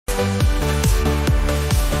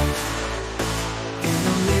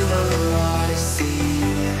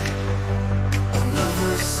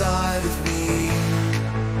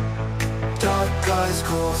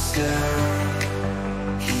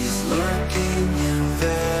stare. He's lurking in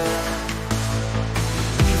there.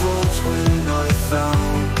 Evil's when I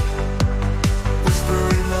found,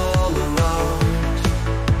 whispering all around.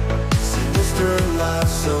 Sinister laugh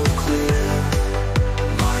so clear,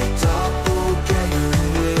 my doppelganger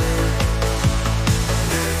near.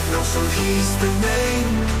 So he's the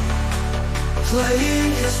name,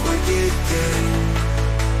 playing his wicked game.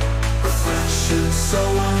 Reflection so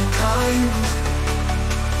unkind,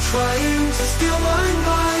 trying to steal my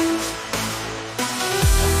mind.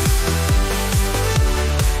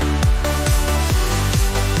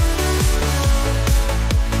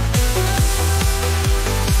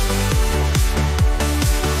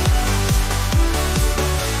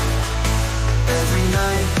 Every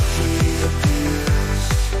night he appears,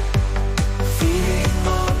 feeding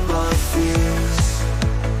on my fears.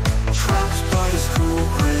 Trapped by his cruel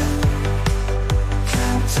grin,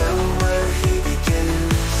 can't tell where he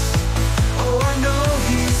begins. Oh, I know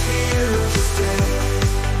he's here to stay.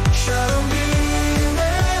 Shadow me in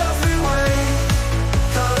every way.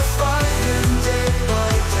 Gotta fight him day by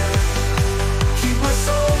day. Keep my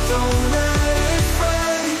soul, don't let it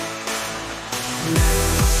fray.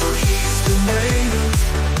 So he's the name,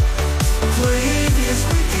 playing his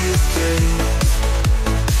wicked game.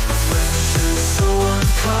 Reflection so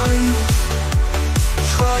unkind,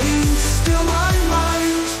 trying to steal my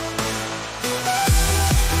mind.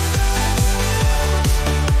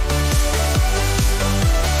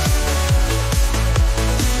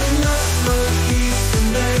 And that's what he's the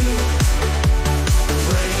name,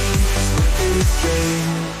 playing his wicked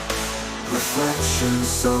game. Reflection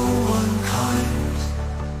so unkind,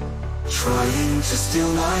 trying to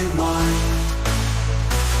steal my mind.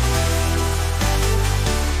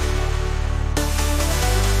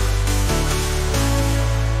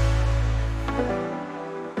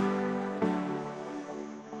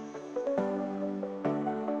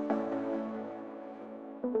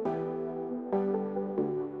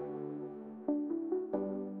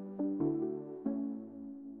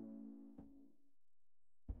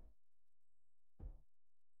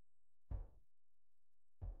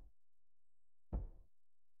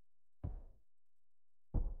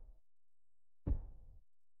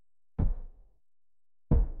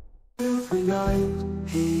 Every night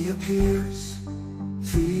he appears,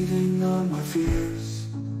 feeding on my fears.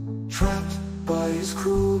 Trapped by his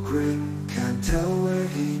cruel grin, can't tell where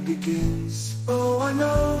he begins. Oh, I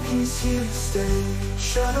know he's here to stay.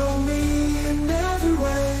 Shadow me in every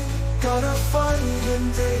way. Gotta fight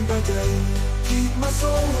him day by day. Keep my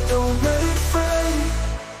soul, don't let it fray.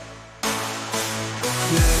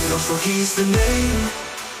 So he's the name,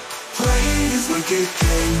 playing his wicked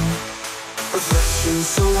game. Reflection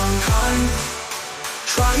so unkind,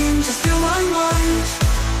 trying to steal my mind.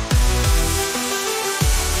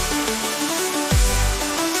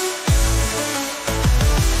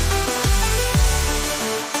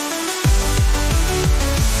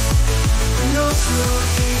 No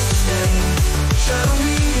truth, he's the same. Shadow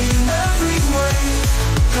me in every way.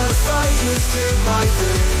 Gotta fight his day by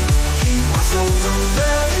day. Keep my soul, don't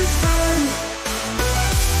let it fray.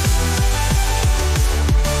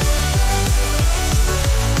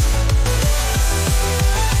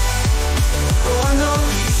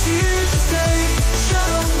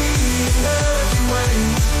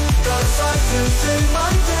 Day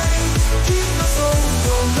by day, keep my soul,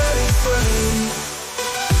 don't let it fray.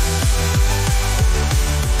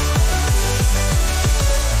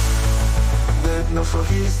 Let no, for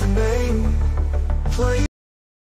he's the name, play.